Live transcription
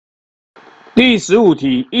第15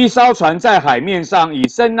题，一艘船在海面上以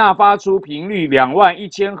声呐发出频率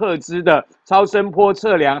21000赫兹的超声波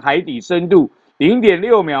测量海底深度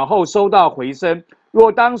，0.6秒后收到回声。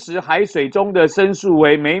若当时海水中的声速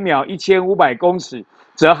为每秒1500公尺，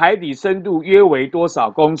则海底深度约为多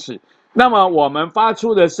少公尺？那么我们发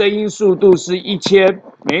出的声音速度是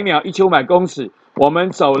每秒1500公尺，我们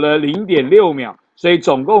走了0.6秒。所以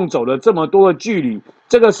总共走了这么多的距离，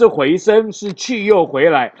这个是回声，是去又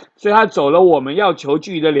回来，所以它走了我们要求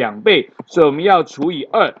距离的2倍，所以我们要除以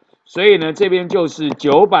2，所以呢这边就是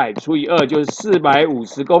900除以2就是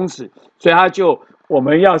450公尺，所以我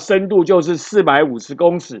们要深度就是450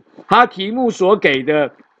公尺。它题目所给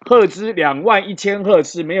的赫兹21000赫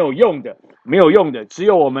是没有用的，只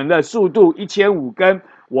有我们的速度1500跟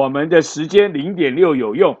我们的时间0.6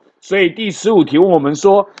有用。所以第15题问我们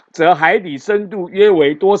说，则海底深度约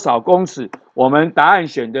为多少公尺？我们答案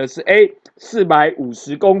选的是 A，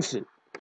 450公尺。